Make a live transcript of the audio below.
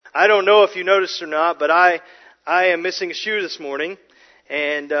I don't know if you noticed or not, but I am missing a shoe this morning,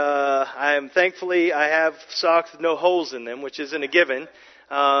 and I have socks with no holes in them, which isn't a given,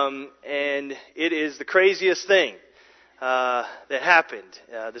 and it is the craziest thing that happened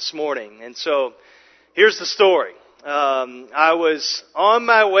this morning. And so, here's the story. I was on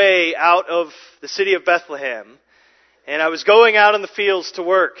my way out of the city of Bethlehem, and I was going out in the fields to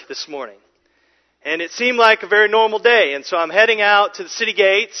work this morning. And it seemed like a very normal day. And so I'm heading out to the city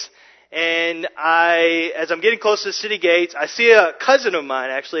gates. And as I'm getting close to the city gates, I see a cousin of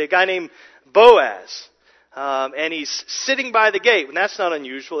mine, actually, a guy named Boaz. And he's sitting by the gate. And that's not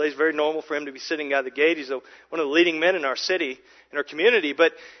unusual. It's very normal for him to be sitting by the gate. He's one of the leading men in our city, in our community.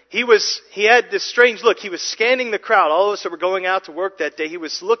 But he had this strange look. He was scanning the crowd. All of us that were going out to work that day, he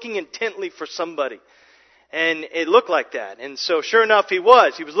was looking intently for somebody. And it looked like that. And so sure enough, he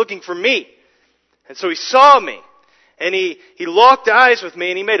was looking for me. And so he saw me, and he locked eyes with me,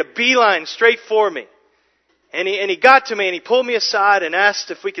 and he made a beeline straight for me. And he got to me, and he pulled me aside and asked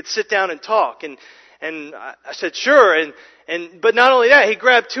if we could sit down and talk. And I said, sure. But not only that, he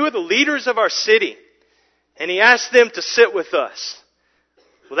grabbed two of the leaders of our city, and he asked them to sit with us.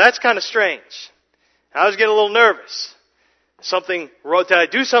 Well, that's kind of strange. I was getting a little nervous. Did I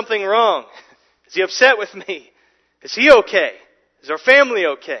do something wrong? Is he upset with me? Is he okay? Is our family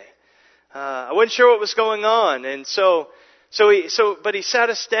okay? I wasn't sure what was going on, and but he sat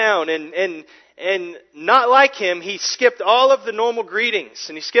us down, and not like him, he skipped all of the normal greetings,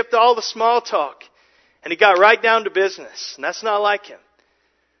 and he skipped all the small talk, and he got right down to business, and that's not like him.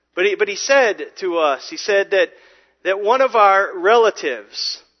 But he said to us, that one of our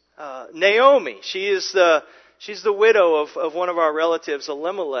relatives, Naomi, she's the widow of one of our relatives,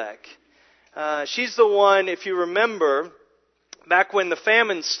 Elimelech. She's the one, if you remember, back when the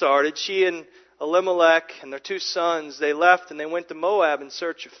famine started, she and Elimelech and their two sons, they left and they went to Moab in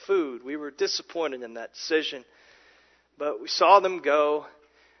search of food. We were disappointed in that decision. But we saw them go,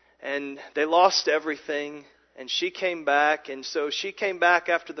 and they lost everything, and she came back. And so she came back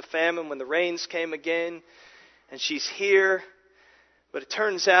after the famine when the rains came again, and she's here. But it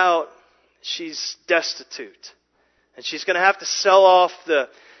turns out she's destitute. And she's going to have to sell off the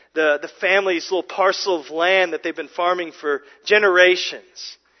family's little parcel of land that they've been farming for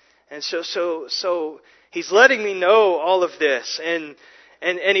generations. And so he's letting me know all of this. And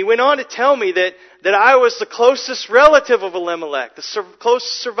he went on to tell me that I was the closest relative of Elimelech, the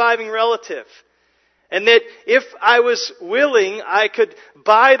closest surviving relative. And that if I was willing, I could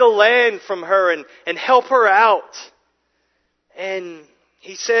buy the land from her and help her out. And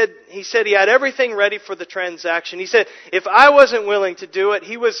He said he had everything ready for the transaction. He said if I wasn't willing to do it,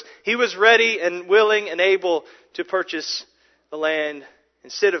 he was ready and willing and able to purchase the land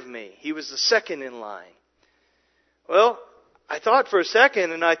instead of me. He was the second in line. Well, I thought for a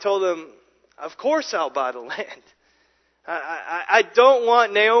second, and I told him, of course I'll buy the land. I don't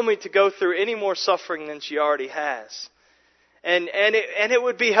want Naomi to go through any more suffering than she already has. And it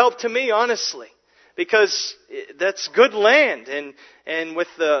would be help to me, honestly. Because that's good land, and with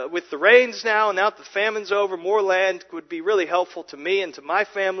the rains now that the famine's over, more land would be really helpful to me and to my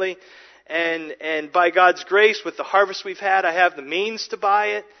family. And by God's grace, with the harvest we've had, I have the means to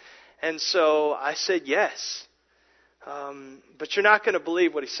buy it. And so I said yes. But you're not going to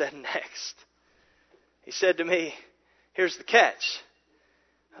believe what he said next. He said to me, "Here's the catch.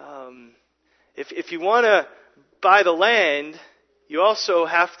 If you want to buy the land, you also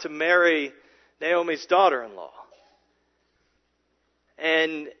have to marry Naomi's daughter-in-law."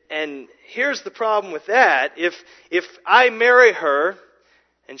 And here's the problem with that. If I marry her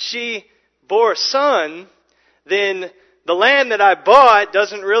and she bore a son, then the land that I bought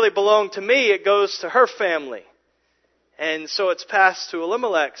doesn't really belong to me. It goes to her family. And so it's passed to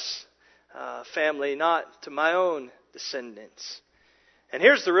Elimelech's family, not to my own descendants. And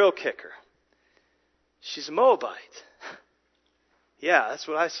here's the real kicker. She's a Moabite. Yeah, that's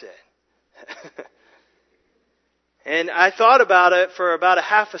what I said. And I thought about it for about a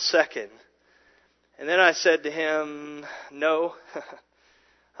half a second. And then I said to him, no,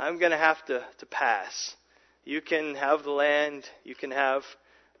 I'm going to have to pass. You can have the land. You can have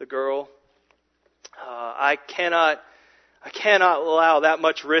the girl. I cannot allow that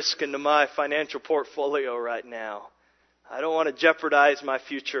much risk into my financial portfolio right now. I don't want to jeopardize my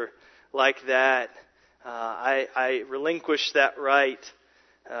future like that. I relinquish that right.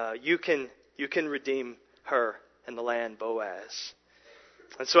 You can redeem her and the land, Boaz.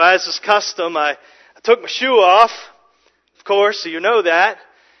 And so as is custom, I took my shoe off, of course, so you know that,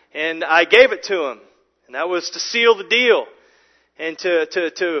 and I gave it to him. And that was to seal the deal and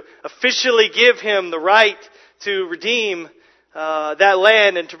to officially give him the right to redeem that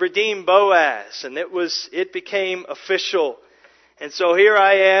land and to redeem Boaz. And it became official. And so here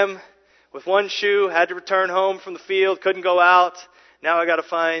I am with one shoe, had to return home from the field, couldn't go out. Now I got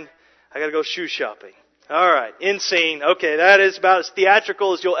to go shoe shopping. All right, in scene. Okay, that is about as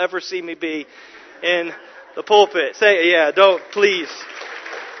theatrical as you'll ever see me be in the pulpit. Don't, please.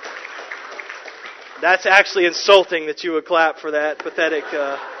 That's actually insulting that you would clap for that pathetic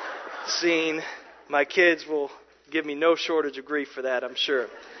scene. My kids will give me no shortage of grief for that, I'm sure.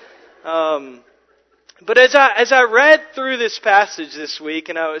 But as I read through this passage this week,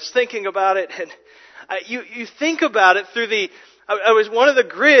 and I was thinking about it, and you think about it through one of the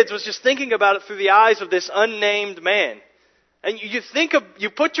grids was just thinking about it through the eyes of this unnamed man. And you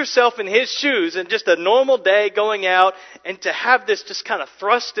put yourself in his shoes and just a normal day going out and to have this just kind of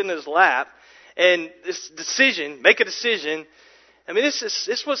thrust in his lap and this decision, make a decision. I mean,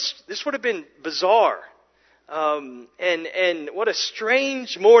 this would have been bizarre. And what a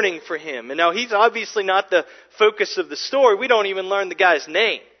strange morning for him. And now he's obviously not the focus of the story. We don't even learn the guy's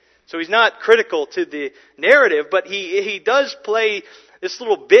name. So he's not critical to the narrative, but he does play this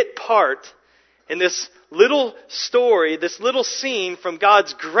little bit part in this little story, this little scene from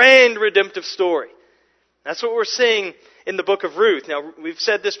God's grand redemptive story. That's what we're seeing in the book of Ruth. Now, we've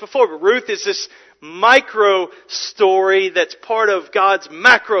said this before, but Ruth is this micro story that's part of God's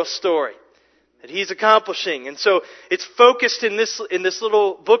macro story that He's accomplishing. And so it's focused in this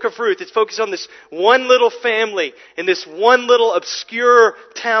little book of Ruth. It's focused on this one little family in this one little obscure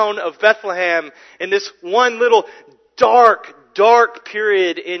town of Bethlehem, in this one little dark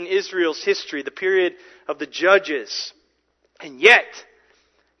period in Israel's history, the period of the Judges. And yet,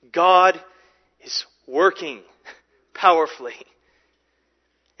 God is working powerfully.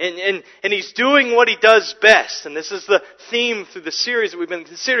 And He's doing what He does best. And this is the theme through the series that we've been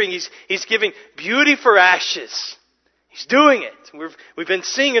considering. He's giving beauty for ashes. He's doing it. We've been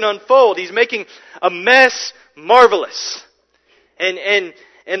seeing it unfold. He's making a mess marvelous. And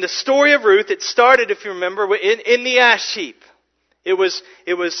the story of Ruth, it started, if you remember, in the ash heap. It was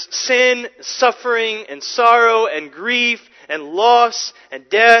sin, suffering, and sorrow, and grief, and loss, and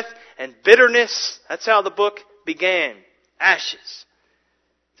death, and bitterness. That's how the book began. Ashes.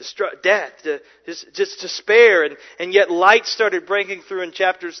 Death, just despair, and yet light started breaking through in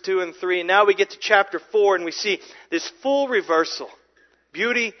chapters 2 and 3, and now we get to chapter 4, and we see this full reversal,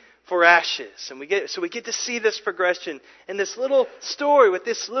 beauty for ashes, and we get to see this progression in this little story with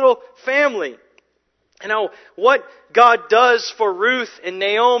this little family. And now, what God does for Ruth and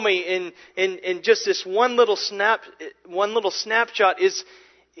Naomi in just this one little snapshot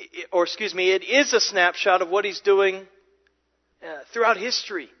it is a snapshot of what He's doing throughout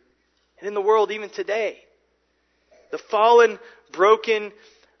history and in the world even today. The fallen, broken,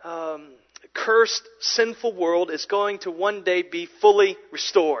 cursed, sinful world is going to one day be fully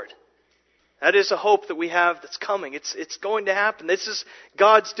restored. That is a hope that we have that's coming. It's going to happen. This is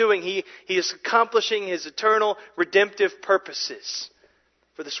God's doing. He is accomplishing His eternal redemptive purposes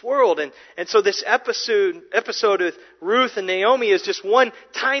for this world. And so this episode with Ruth and Naomi is just one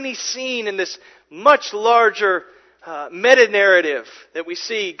tiny scene in this much larger meta-narrative that we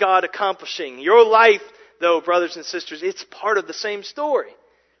see God accomplishing. Your life, though, brothers and sisters, it's part of the same story.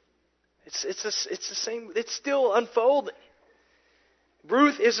 It's the same. It's still unfolding.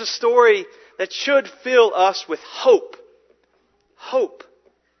 Ruth is a story that should fill us with hope. Hope.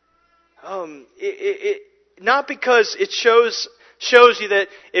 Not because it shows you that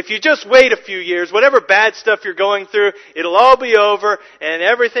if you just wait a few years, whatever bad stuff you're going through, it'll all be over and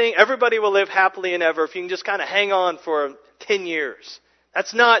everybody will live happily and ever if you can just kind of hang on for 10 years.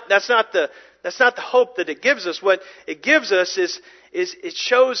 That's not the hope that it gives us. What it gives us is it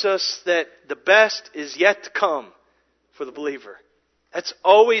shows us that the best is yet to come for the believer. That's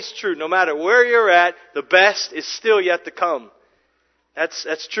always true. No matter where you're at, the best is still yet to come.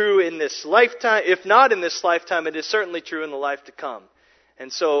 That's true in this lifetime. If not in this lifetime, it is certainly true in the life to come.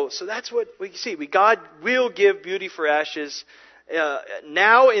 And so that's what we see. God will give beauty for ashes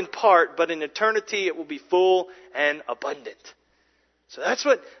now in part, but in eternity it will be full and abundant. So that's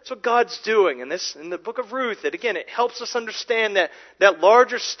what God's doing in the book of Ruth. That again, it helps us understand that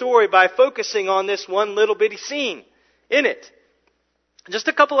larger story by focusing on this one little bitty scene in it. Just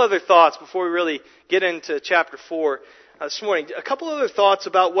a couple other thoughts before we really get into chapter 4 this morning. A couple other thoughts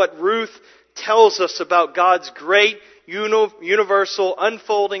about what Ruth tells us about God's great, universal,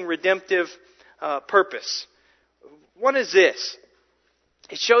 unfolding, redemptive purpose. One is this.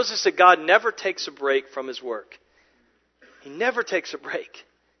 It shows us that God never takes a break from His work. He never takes a break.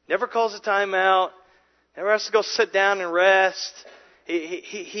 Never calls a time out. Never has to go sit down and rest.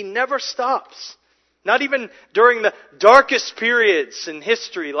 He never stops. Not even during the darkest periods in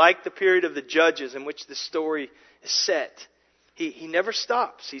history, like the period of the Judges in which this story is set. He never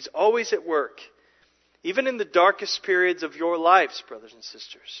stops. He's always at work. Even in the darkest periods of your lives, brothers and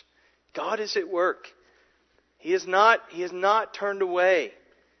sisters, God is at work. He has not turned away.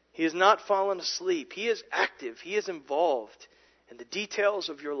 He has not fallen asleep. He is active. He is involved in the details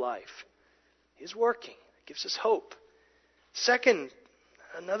of your life. He is working. It gives us hope. Second,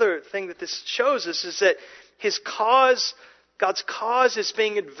 another thing that this shows us is that God's cause is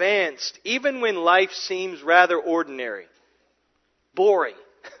being advanced even when life seems rather ordinary, boring.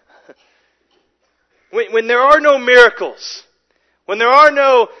 When there are no miracles, when there are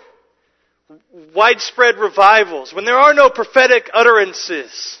no widespread revivals, when there are no prophetic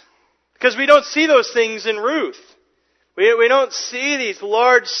utterances, because we don't see those things in Ruth. We don't see these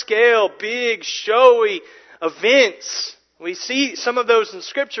large-scale, big, showy events. We see some of those in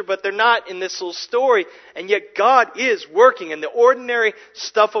Scripture, but they're not in this little story. And yet God is working in the ordinary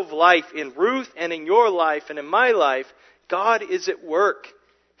stuff of life, in Ruth and in your life and in my life. God is at work.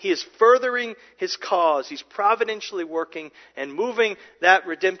 He is furthering His cause. He's providentially working and moving that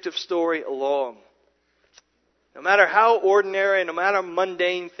redemptive story along. No matter how ordinary, no matter how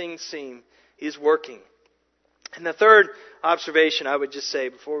mundane things seem, He is working. And the third observation I would just say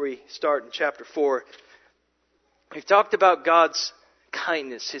before we start in chapter 4, we've talked about God's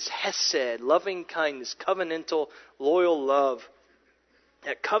kindness, His hesed, loving kindness, covenantal, loyal love,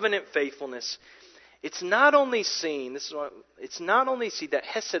 that covenant faithfulness. It's not only seen, that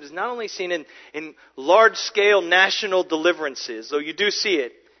hesed is not only seen in large-scale national deliverances, though you do see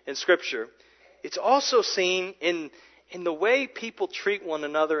it in Scripture. It's also seen in the way people treat one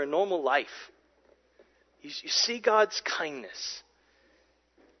another in normal life. You see God's kindness.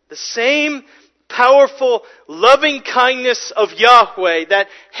 The same powerful, loving kindness of Yahweh, that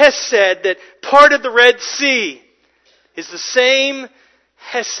hesed that parted the Red Sea, is the same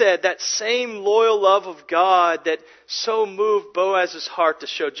hesed, that same loyal love of God that so moved Boaz's heart to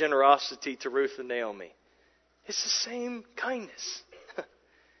show generosity to Ruth and Naomi. It's the same kindness.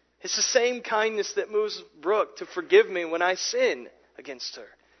 It's the same kindness that moves Brooke to forgive me when I sin against her.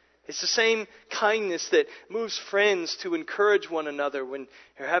 It's the same kindness that moves friends to encourage one another when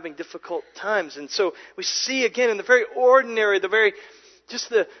you're having difficult times. And so we see again in the very ordinary, the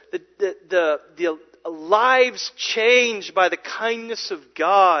lives changed by the kindness of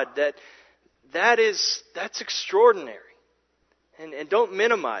God. That's extraordinary. And don't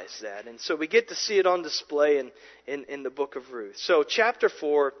minimize that. And so we get to see it on display in the book of Ruth. So chapter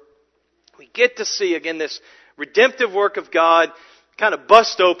 4, we get to see again this redemptive work of God kind of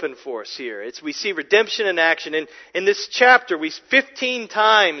bust open for us here. We see redemption in action. And in this chapter, 15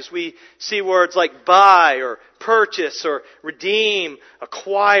 times we see words like buy or purchase or redeem,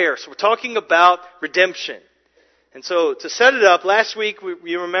 acquire. So we're talking about redemption. And so to set it up, last week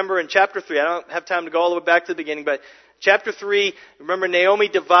you remember in chapter 3, I don't have time to go all the way back to the beginning, but chapter 3, remember Naomi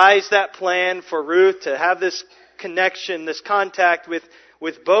devised that plan for Ruth to have this connection, this contact with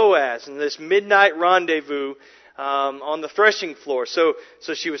Boaz and this midnight rendezvous on the threshing floor. So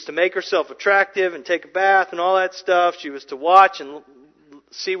she was to make herself attractive and take a bath and all that stuff. She was to watch and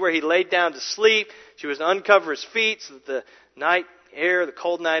see where he laid down to sleep. She was to uncover his feet so that the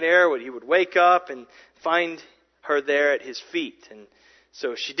cold night air, he would wake up and find her there at hid feet. And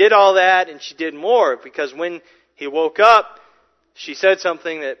so she did all that, and she did more, because when he woke up, she said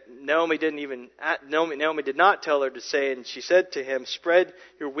something that Naomi did not tell her to say, and she said to him, "Spread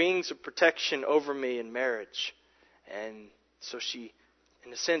your wings of protection over me in marriage." And so she,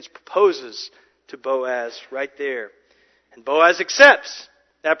 in a sense, proposes to Boaz right there. And Boaz accepts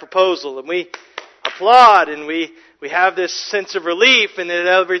that proposal, and we applaud, and we have this sense of relief, and that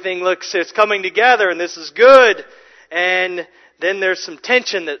everything it's coming together, and this is good. And then there's some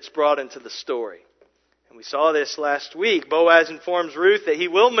tension that's brought into the story. And we saw this last week. Boaz informs Ruth that he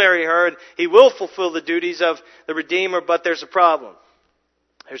will marry her and he will fulfill the duties of the Redeemer, but there's a problem.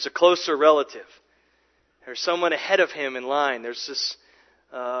 There's a closer relative. There's someone ahead of him in line. There's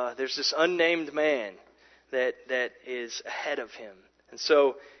this unnamed man that is ahead of him. And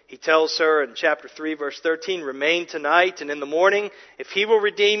so he tells her in chapter 3, verse 13, "Remain tonight, and in the morning, if he will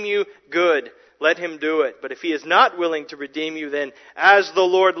redeem you, good, let him do it. But if he is not willing to redeem you, then as the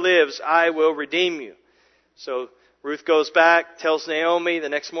Lord lives, I will redeem you." So Ruth goes back, tells Naomi the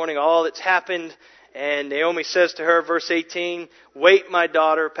next morning all that's happened. And Naomi says to her, verse 18, "Wait, my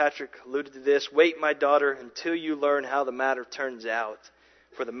daughter," Patrick alluded to this, "wait, my daughter, until you learn how the matter turns out.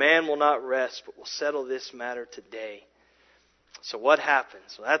 For the man will not rest, but will settle this matter today." So what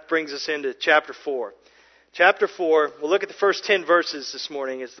happens? Well, that brings us into chapter 4. Chapter 4, we'll look at the first 10 verses this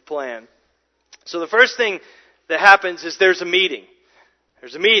morning as the plan. So the first thing that happens is there's a meeting.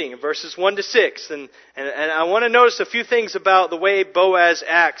 There's a meeting in verses 1 to 6. And I want to notice a few things about the way Boaz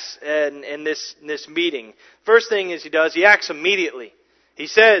acts in this meeting. First thing is he acts immediately. He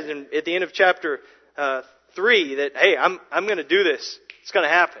says at the end of chapter 3 that, hey, I'm going to do this. It's going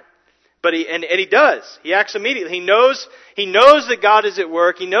to happen. But he does. He acts immediately. He knows that God is at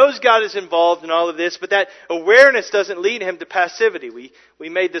work. He knows God is involved in all of this, but that awareness doesn't lead him to passivity. We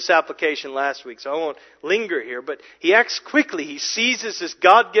made this application last week, so I won't linger here, but he acts quickly. He seizes this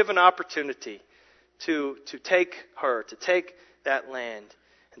God-given opportunity to take that land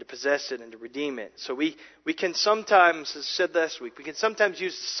and to possess it and to redeem it. So we can sometimes, as I said last week, we can sometimes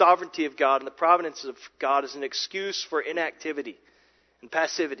use the sovereignty of God and the providence of God as an excuse for inactivity and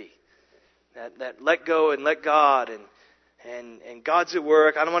passivity. That let go and let God and God's at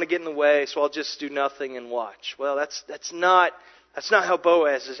work. I don't want to get in the way, so I'll just do nothing and watch. Well, that's not how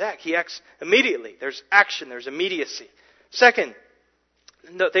Boaz acts. He acts immediately. There's action. There's immediacy. Second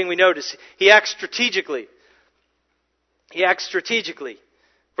thing we notice, he acts strategically. He acts strategically.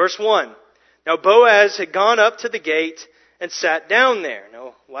 Verse 1. Now Boaz had gone up to the gate and sat down there.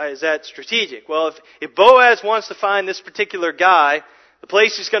 Now, why is that strategic? Well, if Boaz wants to find this particular guy, the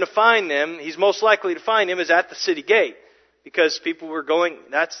place he's going to find them, he's most likely to find him is at the city gate. Because people were going,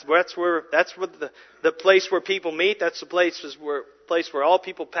 that's where the place where people meet, that's the place where all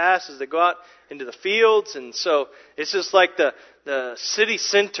people pass as they go out into the fields. And so it's just like the city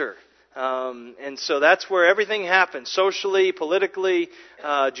center. And so that's where everything happens, socially, politically,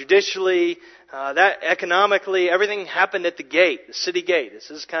 judicially, that economically, everything happened at the gate, the city gate.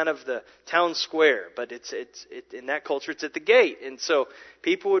 This is kind of the town square, but it's in that culture, it's at the gate. And so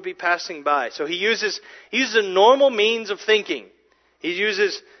people would be passing by. So he uses a normal means of thinking. He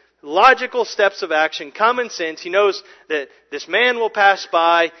uses logical steps of action, common sense. He knows that this man will pass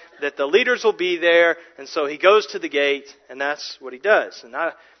by, that the leaders will be there, and so he goes to the gate, and that's what he does. And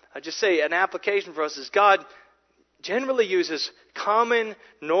I just say an application for us is God generally uses common,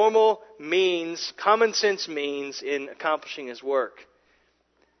 normal means, common sense means in accomplishing His work.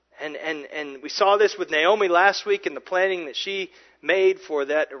 And we saw this with Naomi last week in the planning that she made for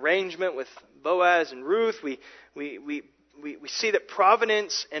that arrangement with Boaz and Ruth. We see that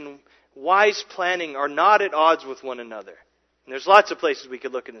providence and wise planning are not at odds with one another. And there's lots of places we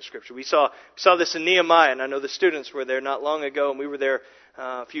could look in the Scripture. We saw this in Nehemiah, and I know the students were there not long ago, and we were there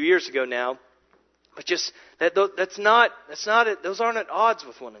a few years ago now. But just those aren't at odds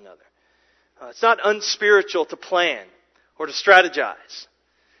with one another. It's not unspiritual to plan or to strategize.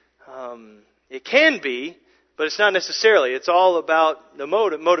 It can be, but it's not necessarily. It's all about the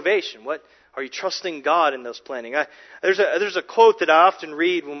motivation. What are you trusting God in those planning? There's a quote that I often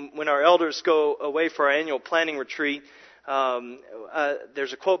read when our elders go away for our annual planning retreat.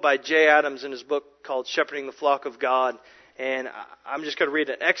 There's a quote by Jay Adams in his book called Shepherding the Flock of God. And I'm just going to read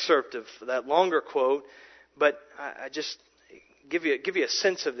an excerpt of that longer quote, but I just give you a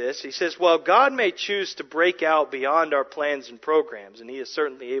sense of this. He says, "While God may choose to break out beyond our plans and programs, and He is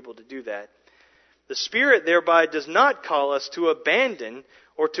certainly able to do that, the Spirit thereby does not call us to abandon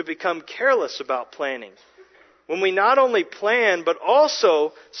or to become careless about planning. When we not only plan, but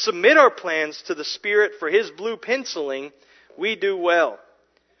also submit our plans to the Spirit for His blue penciling, we do well.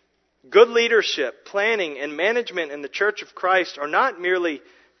 Good leadership, planning, and management in the Church of Christ are not merely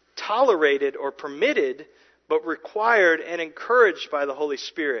tolerated or permitted, but required and encouraged by the Holy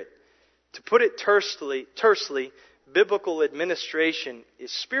Spirit. To put it tersely, biblical administration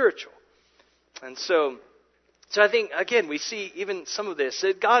is spiritual." And so I think, again, we see even some of this,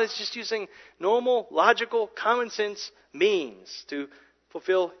 that God is just using normal, logical, common sense means to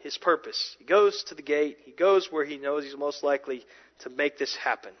fulfill His purpose. He goes to the gate. He goes where He knows He's most likely to make this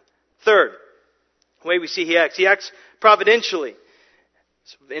happen. Third, the way we see He acts providentially.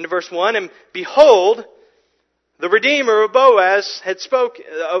 So in verse 1, "And behold, the Redeemer of Boaz had spoken,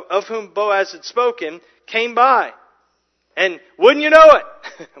 of whom Boaz had spoken, came by." And wouldn't you know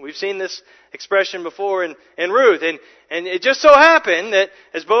it? We've seen this expression before in Ruth. And it just so happened that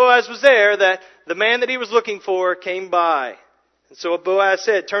as Boaz was there, that the man that he was looking for came by. And so Boaz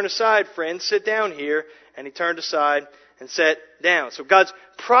said, "Turn aside, friend, sit down here." And he turned aside and sat down. So God's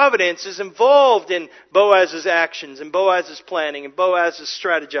providence is involved in Boaz's actions and Boaz's planning and Boaz's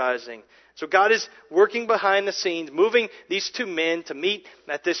strategizing. So God is working behind the scenes, moving these two men to meet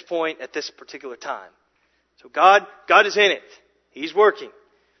at this point, at this particular time. So God is in it. He's working.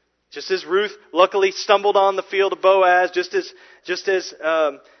 Just as Ruth luckily stumbled on the field of Boaz, just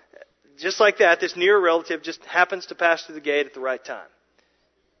like that, this near relative just happens to pass through the gate at the right time.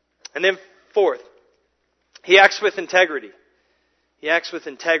 And then fourth, He acts with integrity. He acts with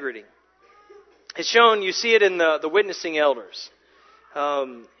integrity. It's shown, you see it in the witnessing elders.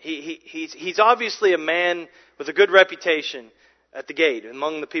 He's obviously a man with a good reputation at the gate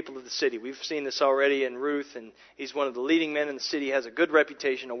among the people of the city. We've seen this already in Ruth, and he's one of the leading men in the city. He has a good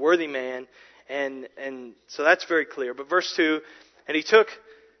reputation, a worthy man, and so that's very clear. But verse 2, and he took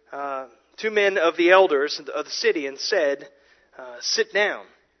 2 men of the elders of the city and said, sit down.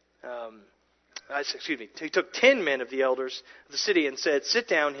 He took 10 men of the elders of the city and said, sit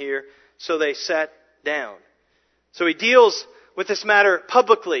down here. So they sat down. So he deals with this matter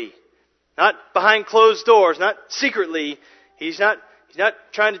publicly, not behind closed doors, not secretly. He's not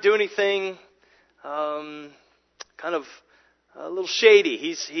trying to do anything kind of a little shady.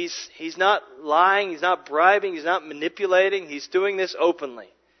 He's not lying. He's not bribing. He's not manipulating. He's doing this openly.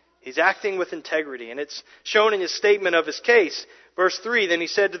 He's acting with integrity, and it's shown in his statement of his case. Verse 3, then he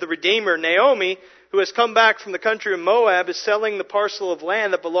said to the Redeemer, Naomi, who has come back from the country of Moab, is selling the parcel of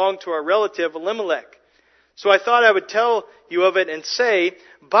land that belonged to our relative Elimelech. So I thought I would tell you of it and say,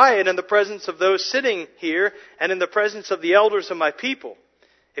 buy it in the presence of those sitting here and in the presence of the elders of my people.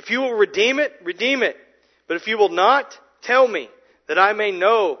 If you will redeem it, redeem it. But if you will not, tell me, that I may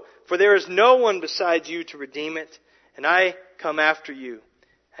know, for there is no one besides you to redeem it, and I come after you.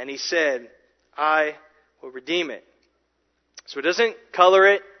 And he said, I will redeem it. So he doesn't color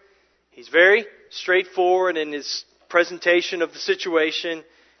it. He's very straightforward in his presentation of the situation.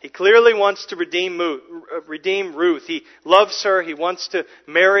 He clearly wants to redeem Ruth. He loves her. He wants to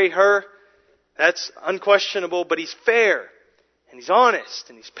marry her. That's unquestionable. But he's fair. And he's honest.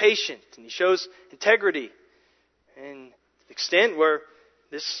 And he's patient. And he shows integrity. And to the extent where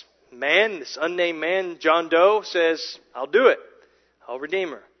this man, this unnamed man, John Doe, says, I'll do it. I'll redeem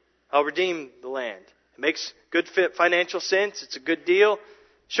her. I'll redeem the land. It makes good financial sense. It's a good deal.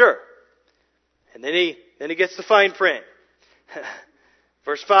 Sure. And then he gets the fine print.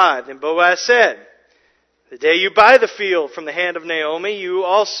 Verse 5, then Boaz said, the day you buy the field from the hand of Naomi, you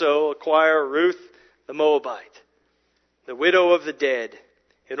also acquire Ruth the Moabite, the widow of the dead,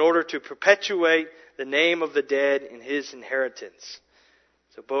 in order to perpetuate the name of the dead in his inheritance.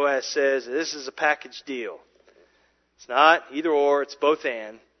 So Boaz says, this is a package deal. It's not either or, it's both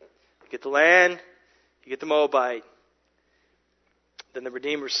and. You get the land, you get the Moabite. Then the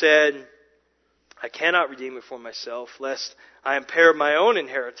Redeemer said, I cannot redeem it for myself, lest I impair my own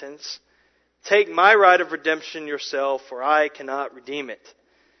inheritance. Take my right of redemption yourself, for I cannot redeem it.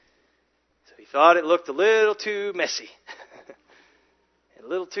 So he thought it looked a little too messy. A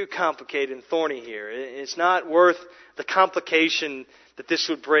little too complicated and thorny here. It's not worth the complication that this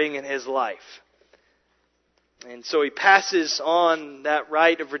would bring in his life. And so he passes on that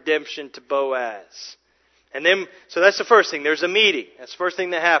right of redemption to Boaz. And then, so that's the first thing. There's a meeting. That's the first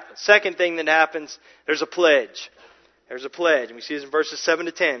thing that happens. Second thing that happens, there's a pledge. There's a pledge. And we see this in verses 7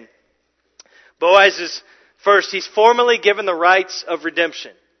 to 10. Boaz is, first, he's formally given the rights of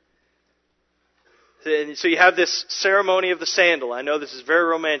redemption. And so you have this ceremony of the sandal. I know this is very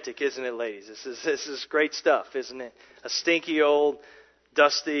romantic, isn't it, ladies? This is great stuff, isn't it? A stinky old,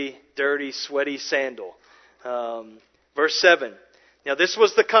 dusty, dirty, sweaty sandal. Verse 7. Now this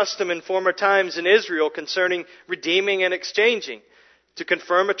was the custom in former times in Israel concerning redeeming and exchanging. To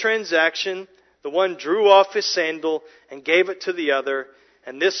confirm a transaction, the one drew off his sandal and gave it to the other,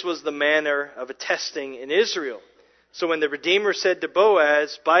 and this was the manner of attesting in Israel. So when the Redeemer said to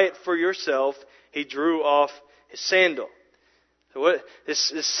Boaz, buy it for yourself, he drew off his sandal. So what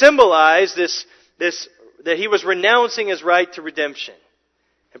this symbolized this that he was renouncing his right to redemption.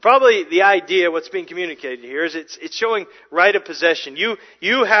 And probably the idea, what's being communicated here, is it's showing right of possession.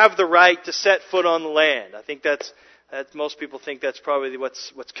 You have the right to set foot on the land. I think that's most people think that's probably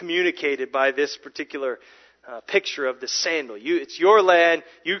what's communicated by this particular picture of the sandal. It's your land.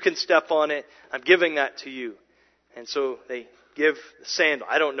 You can step on it. I'm giving that to you. And so they give the sandal.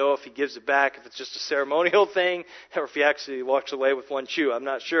 I don't know if he gives it back, if it's just a ceremonial thing, or if he actually walks away with one shoe. I'm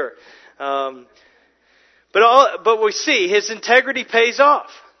not sure. But we see his integrity pays off.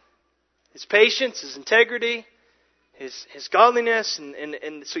 His patience, his integrity, his godliness,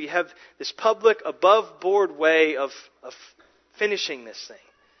 and so you have this public, above board way of finishing this thing.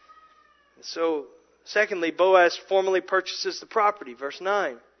 And so, secondly, Boaz formally purchases the property. Verse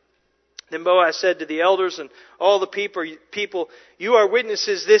 9. Then Boaz said to the elders and all the people, you are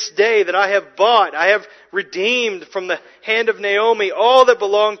witnesses this day that I have bought, I have redeemed from the hand of Naomi all that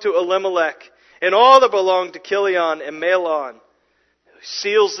belonged to Elimelech, and all that belonged to Chilion and Mahlon. He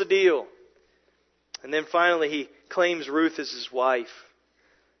seals the deal. And then finally he claims Ruth as his wife.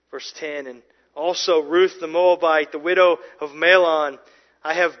 Verse 10, and also Ruth the Moabite, the widow of Mahlon,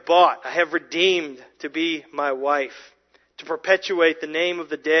 I have bought, I have redeemed to be my wife, to perpetuate the name of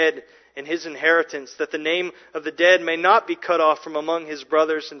the dead in his inheritance, that the name of the dead may not be cut off from among his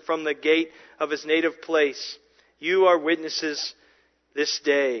brothers and from the gate of his native place. You are witnesses this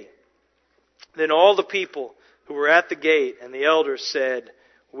day." Then all the people who were at the gate and the elders said,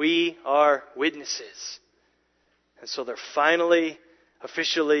 "We are witnesses." And so they're finally,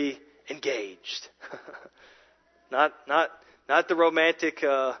 officially engaged. Not the romantic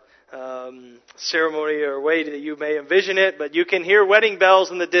ceremony or way that you may envision it, but you can hear wedding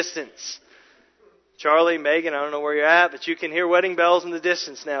bells in the distance. Charlie, Megan, I don't know where you're at, but you can hear wedding bells in the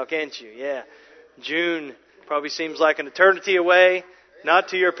distance now, can't you? Yeah. June probably seems like an eternity away. Not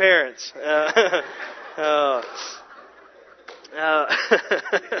to your parents.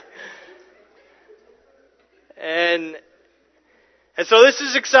 And so this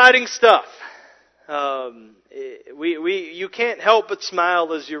is exciting stuff. You can't help but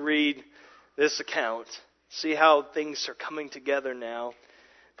smile as you read this account. See how things are coming together now.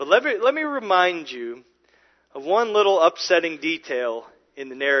 But let me remind you of one little upsetting detail in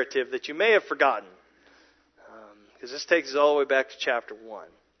the narrative that you may have forgotten. Because this takes us all the way back to chapter 1.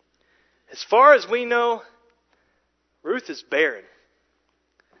 As far as we know, Ruth is barren.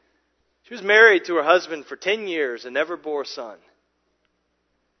 She was married to her husband for 10 years and never bore a son.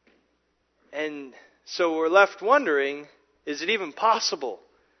 And so we're left wondering, is it even possible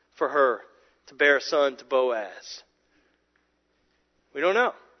for her to bear a son to Boaz? We don't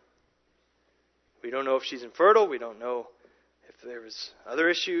know. We don't know if she's infertile. We don't know if there was other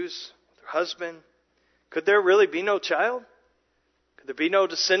issues with her husband. Could there really be no child? Could there be no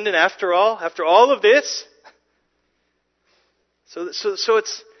descendant after all? After all of this? So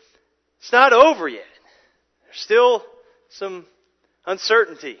it's not over yet. There's still some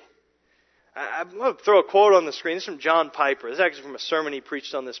uncertainty. I'm going to throw a quote on the screen. This is from John Piper. This is actually from a sermon he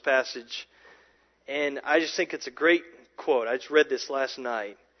preached on this passage. And I just think it's a great quote. I just read this last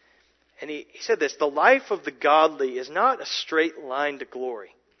night. And he said this: "The life of the godly is not a straight line to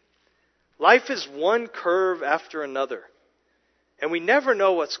glory. Life is one curve after another. And we never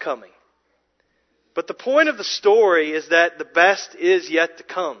know what's coming. But the point of the story is that the best is yet to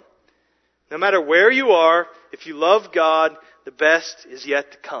come. No matter where you are, if you love God, the best is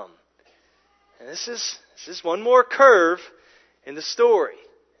yet to come." And this is one more curve in the story.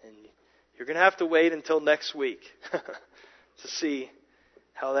 And you're going to have to wait until next week to see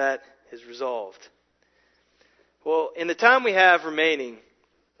how that is resolved. Well, in the time we have remaining,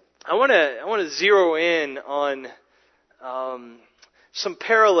 I want to zero in on some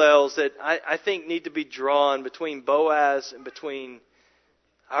parallels that I think need to be drawn between Boaz and between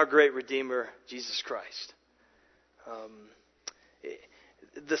our great Redeemer, Jesus Christ.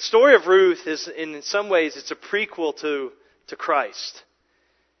 The story of Ruth is, in some ways, it's a prequel to Christ.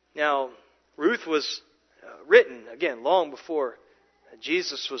 Now, Ruth was written, again, long before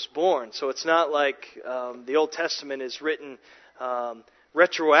Jesus was born. So it's not like the Old Testament is written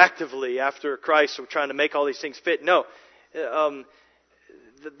retroactively after Christ, so we're trying to make all these things fit. No.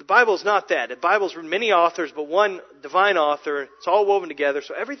 The Bible is not that. The Bible's written many authors, but one divine author. It's all woven together.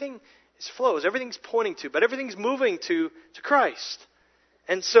 So everything flows. Everything's pointing to, but everything's moving to Christ.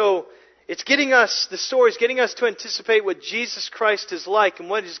 And so it's getting us, the story's getting us to anticipate what Jesus Christ is like and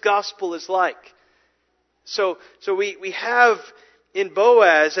what His gospel is like. So we have in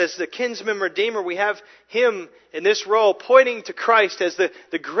Boaz as the kinsman redeemer, we have him in this role pointing to Christ as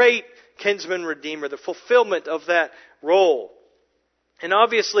the great kinsman redeemer, the fulfillment of that role. And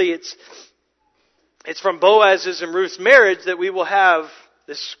obviously it's from Boaz's and Ruth's marriage that we will have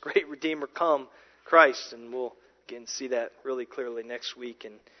this great redeemer come, Christ. And we'll again see that really clearly next week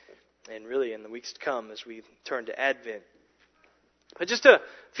and really in the weeks to come as we turn to Advent. But just a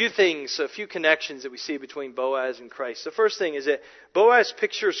few things, a few connections that we see between Boaz and Christ. The first thing is that Boaz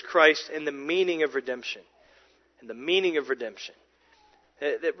pictures Christ in the meaning of redemption. And the meaning of redemption.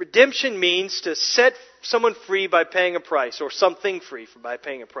 That redemption means to set someone free by paying a price, or something free by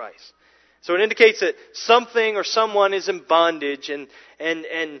paying a price. So it indicates that something or someone is in bondage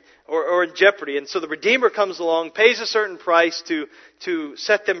or in jeopardy. And so the Redeemer comes along, pays a certain price to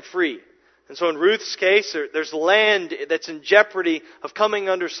set them free. And so in Ruth's case, there's land that's in jeopardy of coming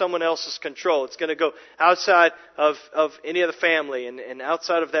under someone else's control. It's going to go outside of any of the family and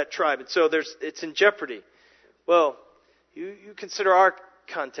outside of that tribe. And so it's in jeopardy. Well, you consider our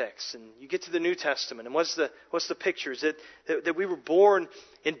context, and you get to the New Testament, and what's the picture? Is it that we were born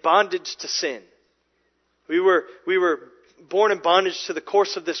in bondage to sin? We were born in bondage to the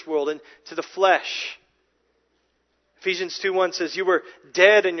course of this world and to the flesh. Ephesians 2:1 says, "You were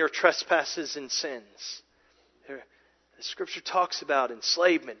dead in your trespasses and sins." The Scripture talks about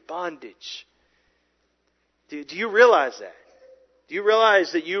enslavement, bondage. Do you realize that? Do you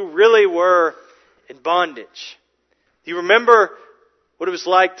realize that you really were in bondage? Do you remember what it was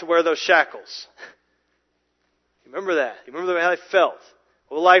like to wear those shackles? You remember that? You remember how it felt?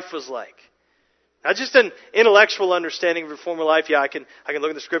 What life was like? Not just an intellectual understanding of your former life. Yeah, I can look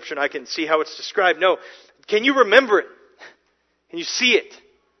at the Scripture and I can see how it's described. No. Can you remember it? Can you see it?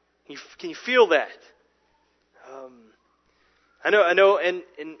 Can you feel that? I know, and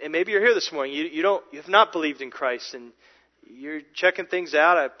maybe you're here this morning. You have not believed in Christ, and you're checking things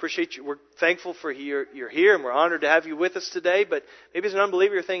out. I appreciate you. We're thankful for you're here, and we're honored to have you with us today. But maybe as an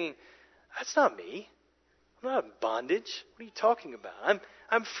unbeliever, you're thinking, "That's not me. I'm not in bondage. What are you talking about?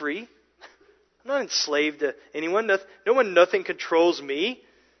 I'm free. I'm not enslaved to anyone. Nothing controls me."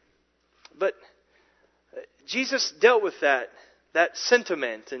 But Jesus dealt with that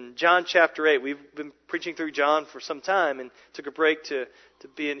sentiment in John chapter 8. We've been preaching through John for some time and took a break to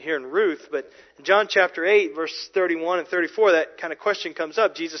be in here in Ruth. But in John chapter 8, verse 31 and 34, that kind of question comes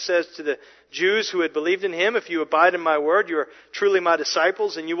up. Jesus says to the Jews who had believed in Him, "If you abide in my word, you are truly my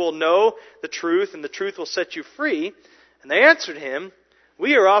disciples, and you will know the truth, and the truth will set you free." And they answered Him,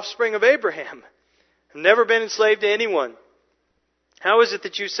 "We are offspring of Abraham, have never been enslaved to anyone. How is it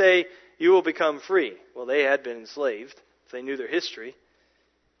that you say you will become free?" Well, they had been enslaved. They knew their history.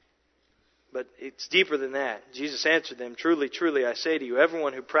 But it's deeper than that. Jesus answered them, "Truly, truly, I say to you,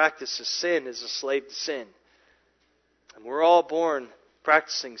 everyone who practices sin is a slave to sin." And we're all born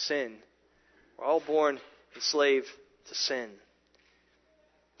practicing sin. We're all born enslaved to sin.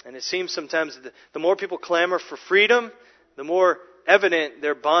 And it seems sometimes that the more people clamor for freedom, the more evident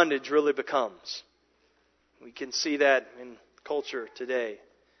their bondage really becomes. We can see that in culture today.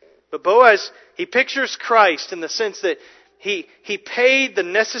 But Boaz, he pictures Christ in the sense that He paid the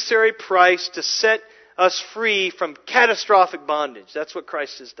necessary price to set us free from catastrophic bondage. That's what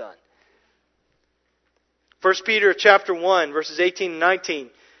Christ has done. 1 Peter chapter 1, verses 18 and 19.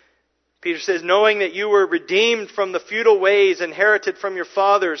 Peter says, "Knowing that you were redeemed from the futile ways inherited from your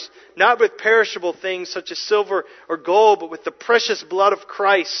fathers, not with perishable things such as silver or gold, but with the precious blood of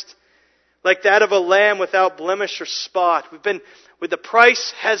Christ, like that of a lamb without blemish or spot." The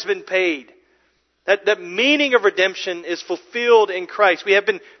price has been paid. That meaning of redemption is fulfilled in Christ. We have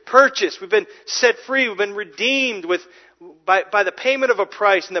been purchased. We've been set free. We've been redeemed by the payment of a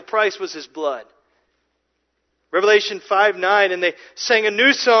price, and the price was His blood. Revelation 5:9, "And they sang a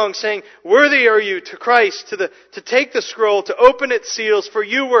new song, saying, 'Worthy are you to Christ to take the scroll, to open its seals, for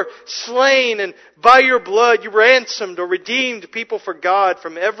you were slain, and by your blood you ransomed or redeemed people for God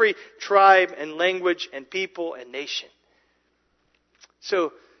from every tribe and language and people and nation.'"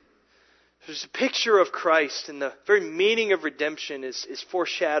 So, there's a picture of Christ, and the very meaning of redemption is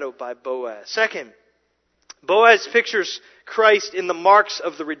foreshadowed by Boaz. Second, Boaz pictures Christ in the marks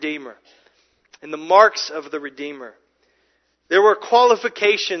of the Redeemer. In the marks of the Redeemer. There were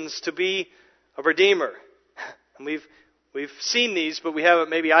qualifications to be a Redeemer. And we've seen these, but we haven't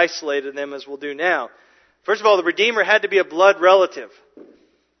maybe isolated them as we'll do now. First of all, the Redeemer had to be a blood relative.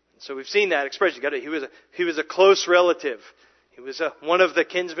 So we've seen that expression. He was a close relative. He was one of the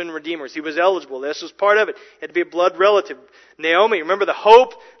kinsman redeemers. He was eligible. This was part of it. He had to be a blood relative. Naomi, remember the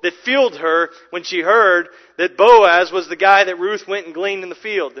hope that filled her when she heard that Boaz was the guy that Ruth went and gleaned in the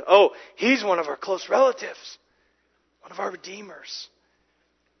field. Oh, he's one of our close relatives. One of our redeemers.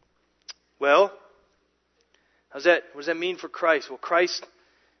 Well, what does that mean for Christ? Well,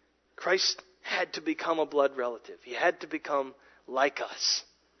 Christ had to become a blood relative. He had to become like us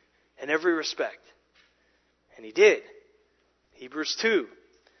in every respect. And He did. Hebrews 2,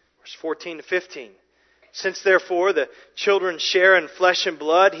 verse 14 to 15. "Since therefore the children share in flesh and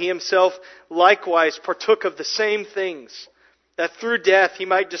blood, He Himself likewise partook of the same things, that through death He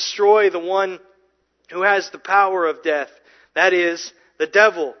might destroy the one who has the power of death, that is, the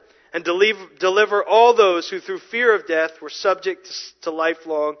devil, and deliver all those who through fear of death were subject to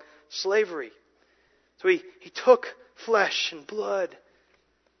lifelong slavery." So He took flesh and blood.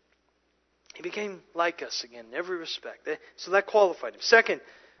 He became like us again in every respect. So that qualified Him. Second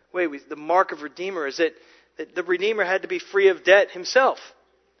way, the mark of Redeemer is that the Redeemer had to be free of debt Himself.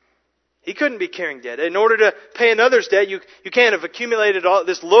 He couldn't be carrying debt. In order to pay another's debt, you can't have accumulated all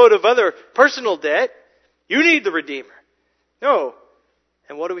this load of other personal debt. You need the Redeemer. No.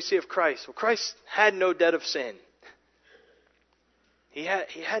 And what do we see of Christ? Well, Christ had no debt of sin. He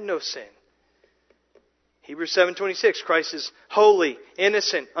had no sin. Hebrews 7:26, Christ is holy,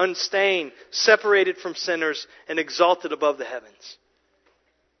 innocent, unstained, separated from sinners, and exalted above the heavens.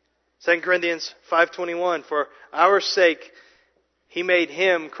 2 Corinthians 5:21, "For our sake He made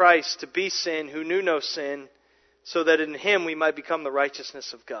Him, Christ, to be sin who knew no sin, so that in Him we might become the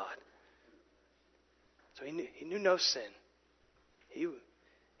righteousness of God." So He knew no sin.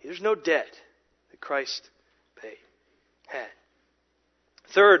 There's no debt that Christ had.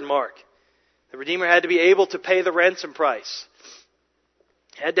 Third mark, the Redeemer had to be able to pay the ransom price.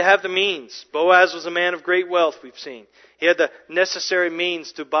 He had to have the means. Boaz was a man of great wealth, we've seen. He had the necessary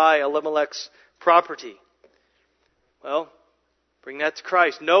means to buy Elimelech's property. Well, bring that to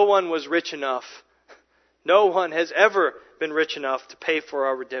Christ. No one was rich enough. No one has ever been rich enough to pay for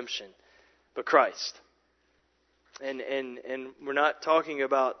our redemption but Christ. And we're not talking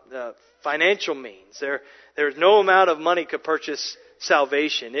about financial means. There's no amount of money could purchase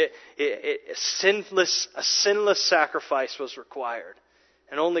salvation. A sinless sacrifice was required.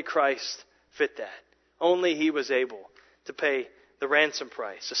 And only Christ fit that. Only He was able to pay the ransom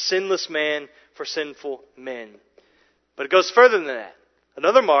price. A sinless man for sinful men. But it goes further than that.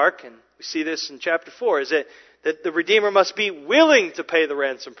 Another mark, and we see this in chapter 4, is that the Redeemer must be willing to pay the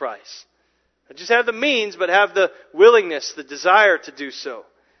ransom price. Not just have the means, but have the willingness, the desire to do so.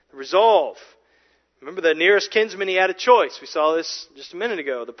 The resolve. Remember, the nearest kinsman, he had a choice. We saw this just a minute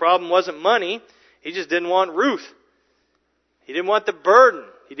ago. The problem wasn't money. He just didn't want Ruth. He didn't want the burden.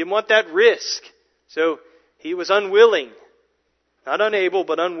 He didn't want that risk. So he was unwilling. Not unable,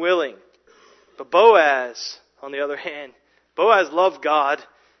 but unwilling. But Boaz, on the other hand, Boaz loved God,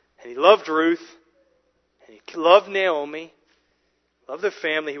 and he loved Ruth, and he loved Naomi, loved their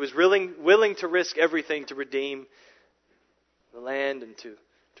family. He was willing to risk everything to redeem the land and to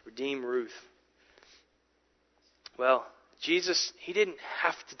redeem Ruth. Well, Jesus, He didn't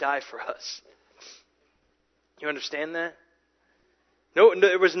have to die for us. You understand that?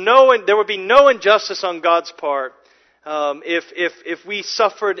 There would be no injustice on God's part if we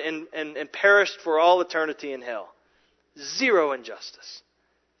suffered and perished for all eternity in hell. Zero injustice.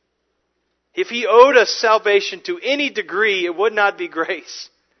 If He owed us salvation to any degree, it would not be grace.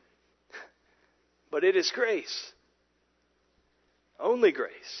 But it is grace. Only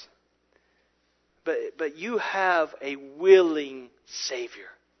grace. But you have a willing Savior.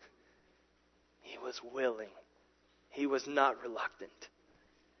 He was willing. He was not reluctant.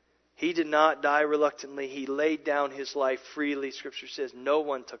 He did not die reluctantly. He laid down His life freely. Scripture says no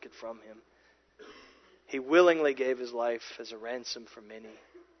one took it from Him. He willingly gave His life as a ransom for many.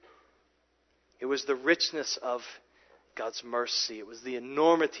 It was the richness of God's mercy. It was the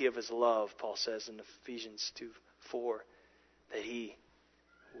enormity of His love, Paul says in Ephesians 2:4, that He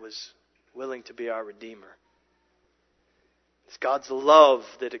was willing to be our Redeemer. It's God's love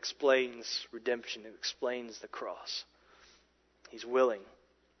that explains redemption. It explains the cross. He's willing.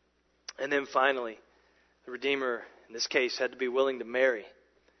 And then finally, the Redeemer, in this case, had to be willing to marry.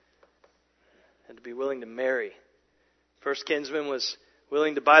 Had to be willing to marry. First kinsman was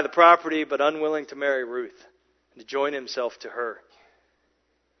willing to buy the property, but unwilling to marry Ruth and to join himself to her.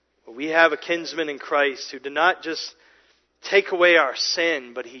 But we have a kinsman in Christ who did not just take away our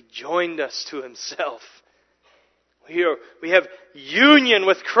sin, but He joined us to Himself. We have union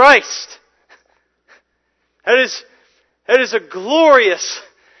with Christ. That is a glorious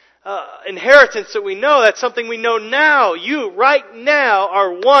inheritance that we know. That's something we know now. You, right now,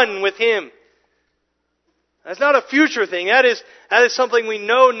 are one with Him. That's not a future thing. That is something we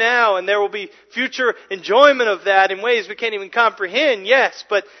know now, and there will be future enjoyment of that in ways we can't even comprehend. Yes,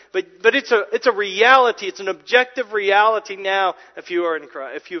 but it's a reality. It's an objective reality now. If you are in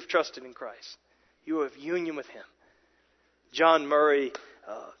Christ, if you have trusted in Christ, you have union with Him. John Murray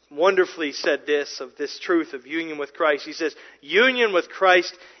wonderfully said this of this truth of union with Christ. He says, union with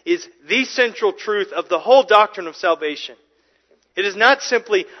Christ is the central truth of the whole doctrine of salvation. It is not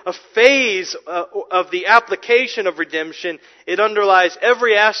simply a phase of the application of redemption. It underlies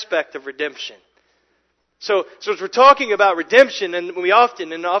every aspect of redemption. So as we're talking about redemption, and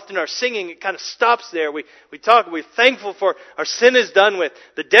often our singing, it kind of stops there. We're thankful for our sin is done with.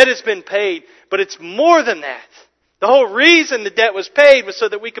 The debt has been paid. But it's more than that. The whole reason the debt was paid was so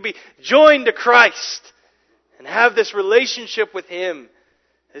that we could be joined to Christ and have this relationship with Him.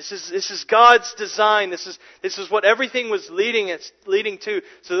 This is God's design. This is what everything was leading to,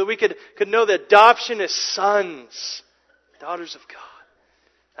 so that we could know the adoption as sons, daughters of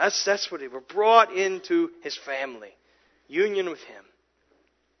God. That's what we're brought into His family, union with Him.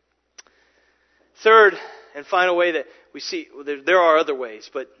 Third and final way that we see, there are other ways,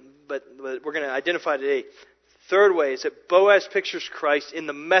 but we're going to identify today. Third way is that Boaz pictures Christ in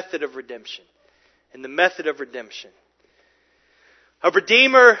the method of redemption. In the method of redemption. A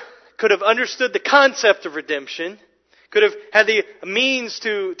Redeemer could have understood the concept of redemption, could have had the means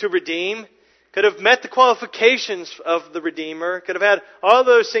to redeem, could have met the qualifications of the Redeemer, could have had all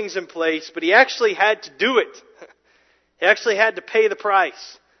those things in place, but he actually had to do it. He actually had to pay the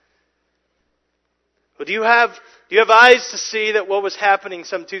price. Well, do you have eyes to see that what was happening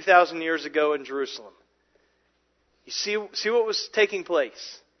some 2,000 years ago in Jerusalem? You see what was taking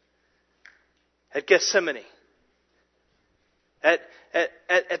place at Gethsemane, at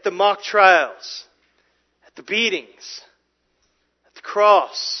the mock trials, at the beatings, at the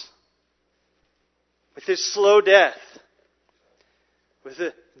cross, with His slow death, with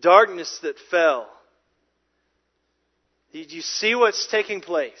the darkness that fell. Did you see what's taking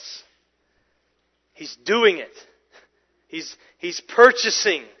place? He's doing it. He's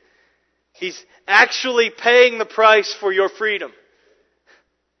purchasing. He's actually paying the price for your freedom.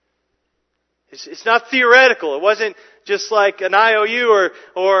 It's not theoretical. It wasn't just like an IOU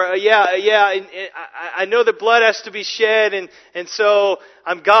or I know that blood has to be shed and so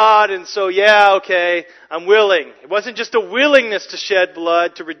I'm God and so okay, I'm willing. It wasn't just a willingness to shed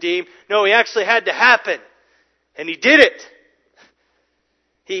blood to redeem. No, He actually had to happen. And He did it.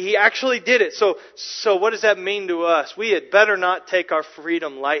 He actually did it. So what does that mean to us? We had better not take our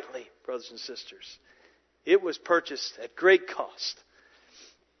freedom lightly, brothers and sisters. It was purchased at great cost.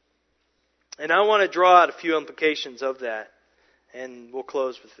 And I want to draw out a few implications of that. And we'll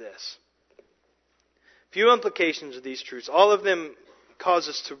close with this. A few implications of these truths. All of them cause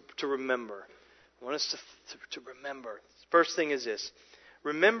us to remember. I want us to remember. First thing is this.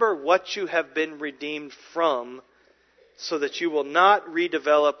 Remember what you have been redeemed from, so that you will not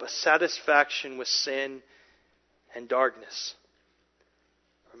redevelop a satisfaction with sin and darkness.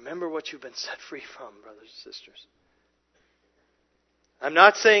 Remember what you've been set free from, brothers and sisters. I'm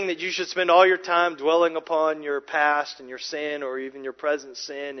not saying that you should spend all your time dwelling upon your past and your sin or even your present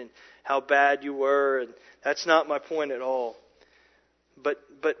sin and how bad you were. And that's not my point at all. But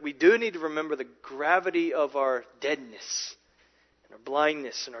we do need to remember the gravity of our deadness and our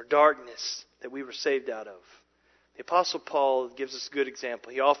blindness and our darkness that we were saved out of. The Apostle Paul gives us a good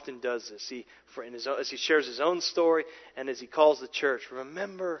example. He often does this. As he shares his own story and as he calls the church,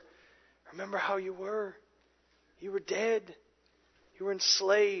 remember how you were. You were dead. You were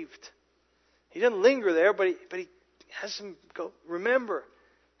enslaved. He doesn't linger there, but he has them go, remember.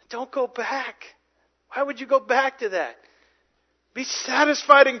 Don't go back. Why would you go back to that? Be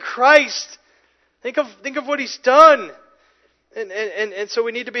satisfied in Christ. Think of what He's done. And so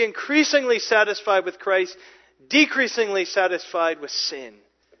we need to be increasingly satisfied with Christ, decreasingly satisfied with sin.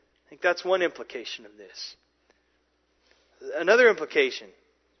 I think that's one implication of this. Another implication.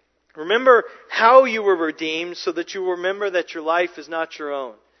 Remember how you were redeemed so that you remember that your life is not your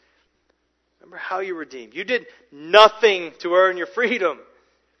own. Remember how you were redeemed. You did nothing to earn your freedom.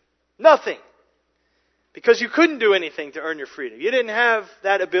 Nothing. Because you couldn't do anything to earn your freedom. You didn't have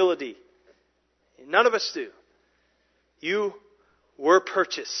that ability. None of us do. You were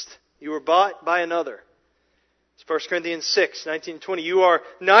purchased. You were bought by another. It's 1 Corinthians 6, 19-20. You are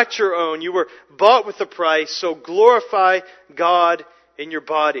not your own. You were bought with a price. So glorify God in your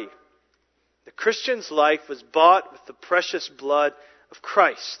body. The Christian's life was bought with the precious blood of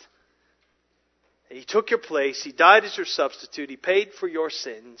Christ. He took your place. He died as your substitute. He paid for your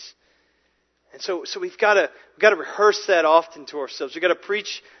sins. And so we've got to rehearse that often to ourselves. We've got to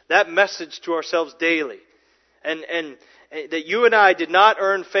preach that message to ourselves daily. And that you and I did not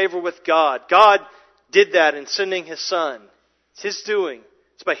earn favor with God. God did that in sending His Son. It's His doing.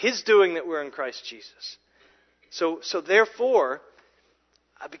 It's by His doing that we're in Christ Jesus. So therefore,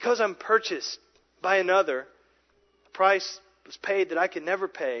 because I'm purchased by another, a price was paid that I could never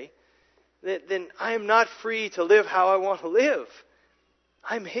pay, then I am not free to live how I want to live.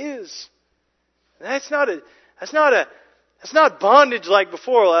 I'm His. That's not bondage like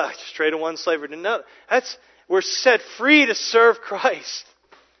before. Just trade one slavery to another. We're set free to serve Christ.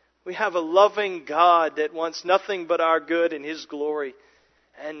 We have a loving God that wants nothing but our good and His glory,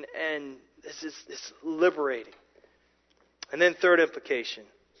 and this is liberating. And then third implication,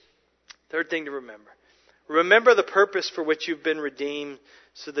 third thing to remember: remember the purpose for which you've been redeemed,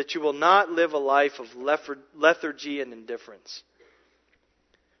 so that you will not live a life of lethargy and indifference.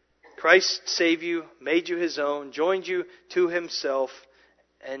 Christ saved you, made you His own, joined you to Himself,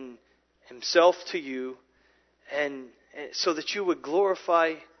 and Himself to you, and so that you would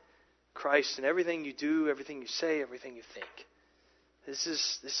glorify Christ in everything you do, everything you say, everything you think. This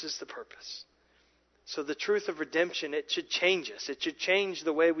is the purpose. So the truth of redemption, it should change us. It should change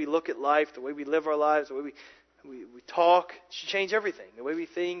the way we look at life, the way we live our lives, the way we talk. It should change everything. The way we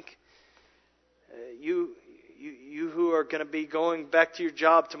think. You who are going to be going back to your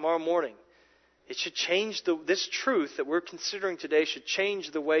job tomorrow morning, it should change this truth that we're considering today should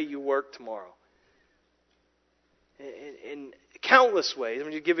change the way you work tomorrow. In countless ways. I'm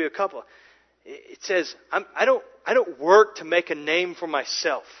going to give you a couple. It says, I don't work to make a name for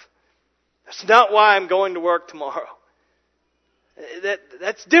myself. That's not why I'm going to work tomorrow.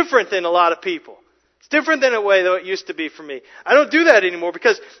 That's different than a lot of people. It's different than a way that it used to be for me. I don't do that anymore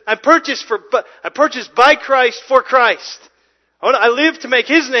because I'm purchased by Christ for Christ. I live to make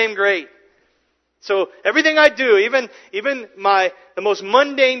His name great. So everything I do, even the most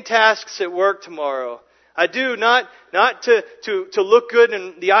mundane tasks at work tomorrow, I do not to look good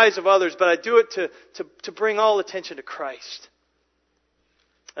in the eyes of others, but I do it to bring all attention to Christ.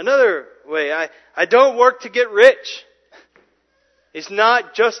 Another way, I don't work to get rich. It's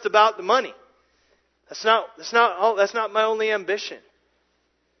not just about the money. That's not my only ambition.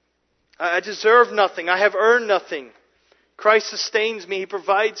 I deserve nothing. I have earned nothing. Christ sustains me. He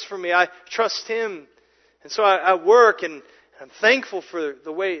provides for me. I trust Him. And so I work, and I'm thankful for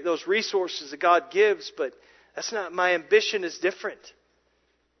the way those resources that God gives, but that's not, my ambition is different.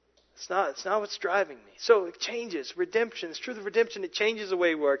 It's not what's driving me. So it changes. Redemption. It's truth of redemption. It changes the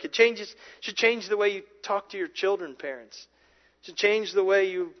way you work. It should change the way you talk to your children, parents. It should change the way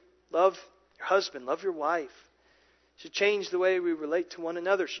you love your husband, love your wife. It should change the way we relate to one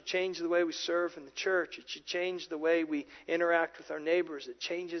another. It should change the way we serve in the church. It should change the way we interact with our neighbors. It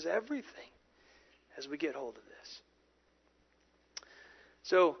changes everything as we get hold of this.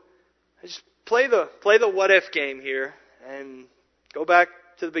 So, just play the what if game here and go back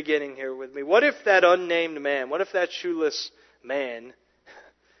to the beginning here with me. What if that unnamed man, what if that shoeless man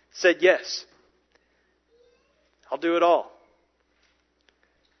said yes? I'll do it all.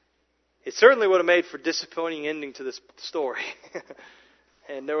 It certainly would have made for a disappointing ending to this story.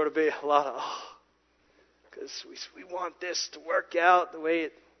 And there would have been a lot of, because we want this to work out the way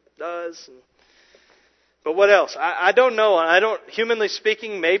it does. But what else? I don't know. Humanly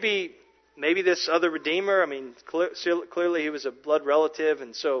speaking, maybe this other Redeemer, clearly he was a blood relative,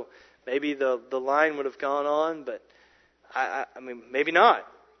 and so maybe the line would have gone on, but maybe not.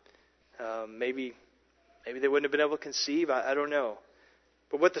 Maybe they wouldn't have been able to conceive. I don't know.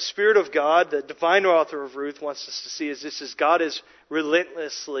 But what the Spirit of God, the divine author of Ruth, wants us to see is God is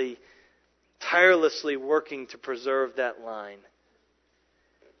relentlessly, tirelessly working to preserve that line.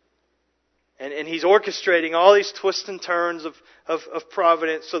 And He's orchestrating all these twists and turns of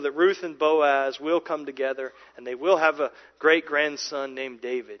providence so that Ruth and Boaz will come together and they will have a great grandson named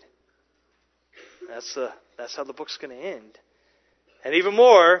David. That's how the book's going to end. And even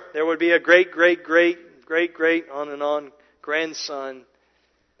more, there would be a great on and on grandson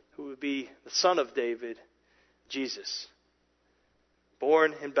who would be the son of David, Jesus.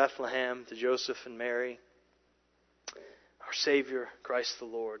 Born in Bethlehem to Joseph and Mary. Our Savior, Christ the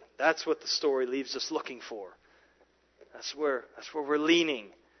Lord. That's what the story leaves us looking for. That's where we're leaning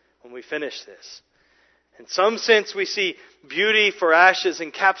when we finish this. In some sense, we see beauty for ashes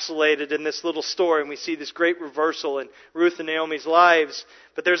encapsulated in this little story, and we see this great reversal in Ruth and Naomi's lives.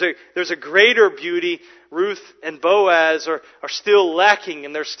 But there's a greater beauty Ruth and Boaz are still lacking,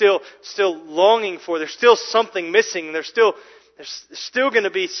 and they're still longing for. There's still something missing, and there's still going to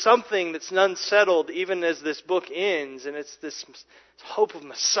be something that's unsettled even as this book ends, and it's this hope of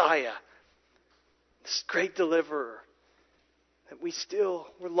Messiah, this great deliverer that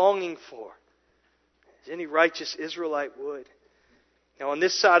we're longing for, as any righteous Israelite would. Now, on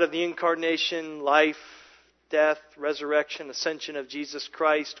this side of the incarnation, life, death, resurrection, ascension of Jesus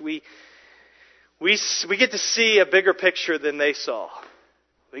Christ, we get to see a bigger picture than they saw.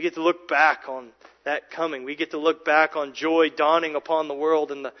 We get to look back on that coming. We get to look back on joy dawning upon the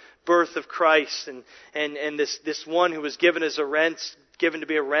world and the birth of Christ and this one who was given to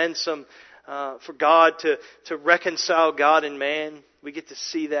be a ransom for God to reconcile God and man. We get to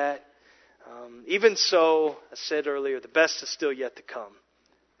see that. Even so, I said earlier, the best is still yet to come.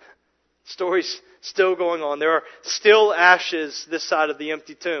 Story's still going on. There are still ashes this side of the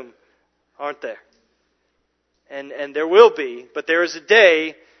empty tomb, aren't there? And there will be, but there is a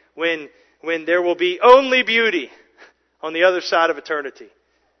day when there will be only beauty on the other side of eternity.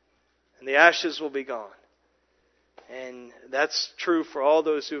 And the ashes will be gone. And that's true for all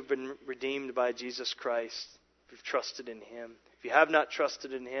those who have been redeemed by Jesus Christ, who've trusted in Him. If you have not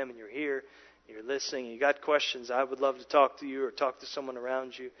trusted in Him and you're here, you're listening, you got questions, I would love to talk to you or talk to someone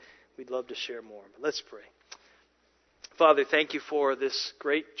around you. We'd love to share more. But let's pray. Father, thank you for this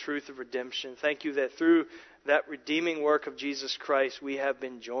great truth of redemption. Thank you that through that redeeming work of Jesus Christ, we have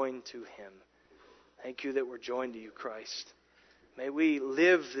been joined to Him. Thank you that we're joined to you, Christ. May we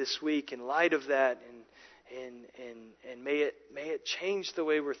live this week in light of that, and may it change the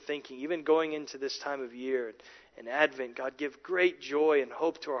way we're thinking, even going into this time of year and Advent. God, give great joy and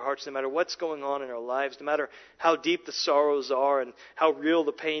hope to our hearts no matter what's going on in our lives, no matter how deep the sorrows are and how real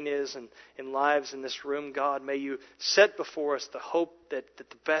the pain is in lives in this room. God, may you set before us the hope that the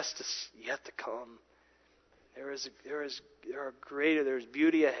best is yet to come. There's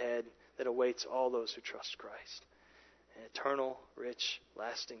beauty ahead that awaits all those who trust Christ. An eternal, rich,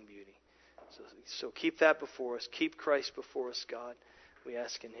 lasting beauty. So keep that before us. Keep Christ before us, God. We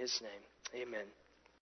ask in His name. Amen.